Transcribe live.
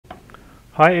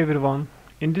Hi everyone,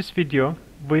 in this video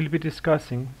we'll be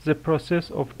discussing the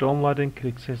process of downloading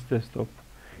Qliksense desktop.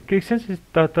 Qliksense is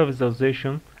data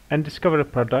visualization and discovery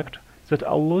product that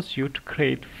allows you to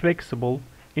create flexible,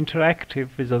 interactive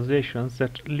visualizations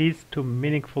that leads to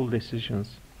meaningful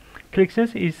decisions.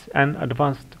 Qliksense is an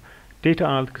advanced data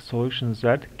analytics solution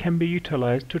that can be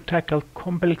utilized to tackle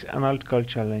complex analytical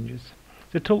challenges.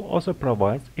 The tool also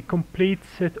provides a complete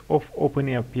set of open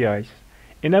APIs,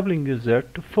 enabling users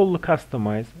to fully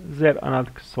customize their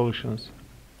analytics solutions.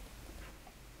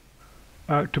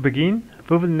 To begin,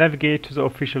 we will navigate to the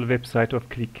official website of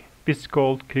Qlik, which is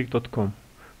called qlik.com.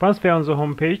 Once we are on the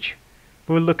home page,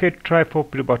 we will locate Try for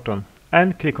Free button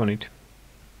and click on it.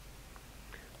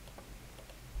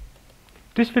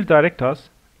 This will direct us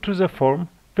to the form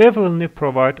where we will need to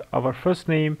provide our first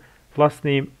name, last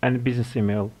name, and business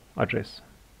email address.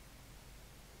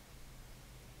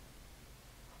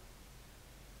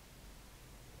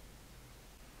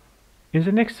 In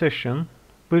the next session,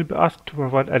 we'll be asked to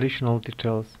provide additional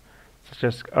details, such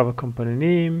as our company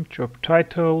name, job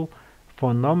title,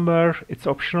 phone number, it's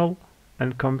optional,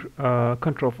 and country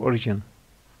of origin.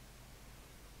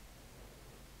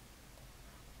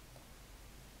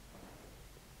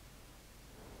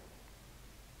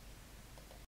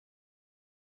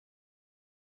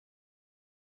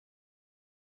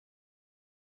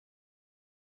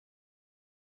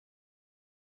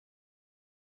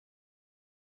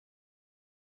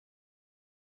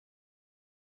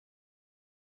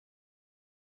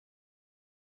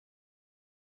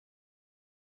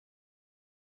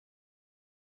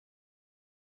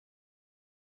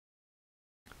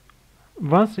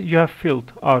 Once you have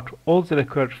filled out all the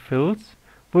required fields,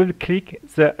 we will click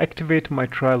the Activate My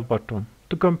Trial button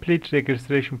to complete the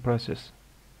registration process.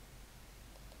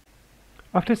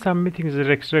 After submitting the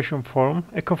registration form,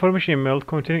 a confirmation email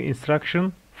containing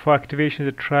instruction for activation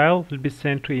of the trial will be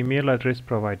sent to email address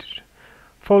provided.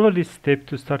 Follow this step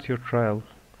to start your trial.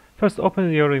 First,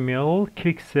 open your email,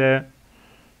 click the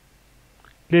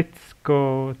Let's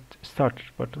Go Started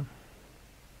button.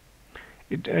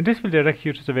 This will direct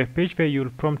you to the web page where you will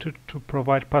be prompted to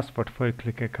provide password for your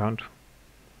Qlik account.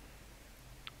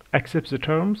 Accept the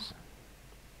terms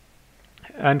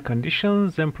and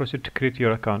conditions, then proceed to create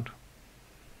your account.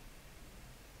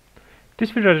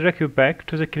 This will redirect you back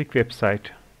to the Qlik website.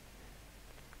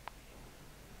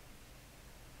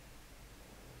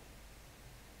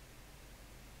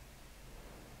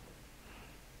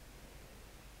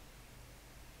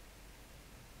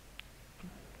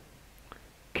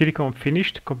 Click on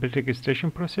Finish to complete registration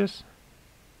process.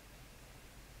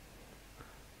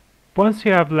 Once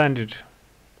you have landed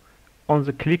on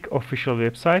the Qlik official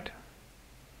website,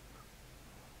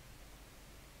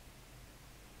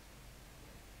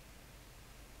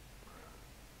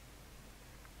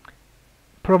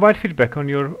 provide feedback on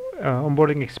your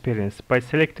onboarding experience by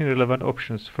selecting relevant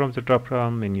options from the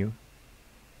drop-down menu.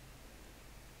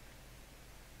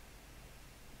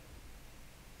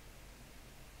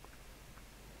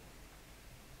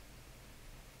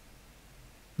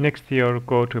 Next, here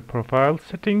go to Profile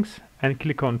Settings and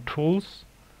click on Tools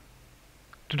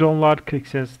to download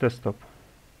Qliksense Desktop.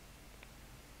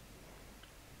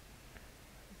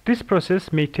 This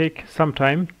process may take some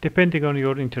time depending on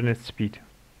your internet speed.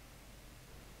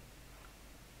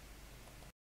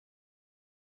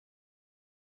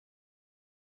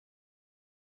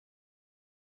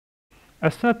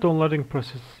 As soon as downloading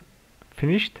process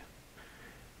finished,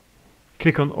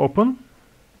 click on Open,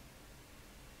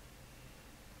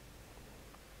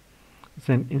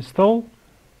 then install,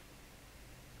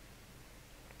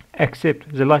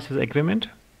 accept the license agreement,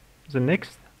 then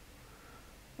next,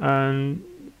 and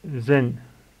then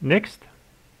next,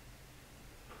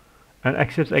 and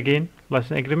accept again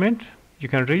license agreement. You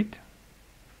can read,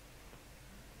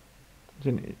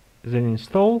 then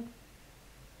install,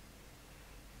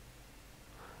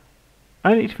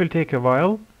 and it will take a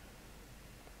while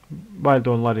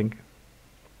downloading.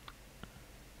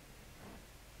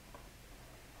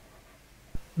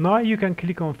 Now you can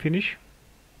click on Finish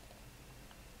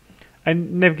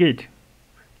and navigate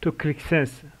to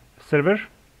Qliksense server.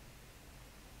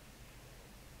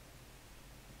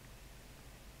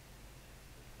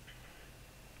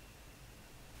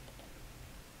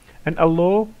 And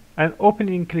allow an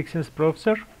opening Qliksense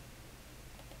browser.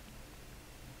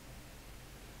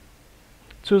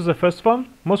 Choose the first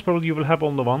one. Most probably you will have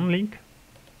only one link.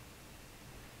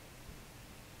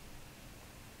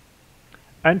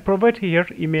 And provide here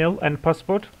email and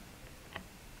password.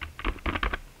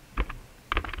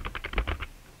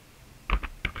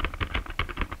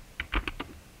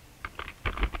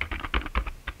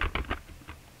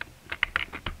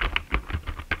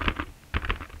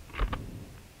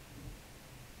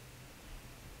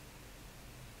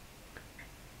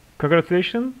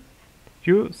 Congratulations,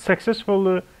 you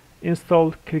successfully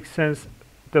installed Qliksense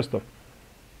desktop.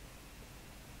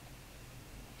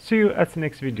 See you at the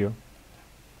next video.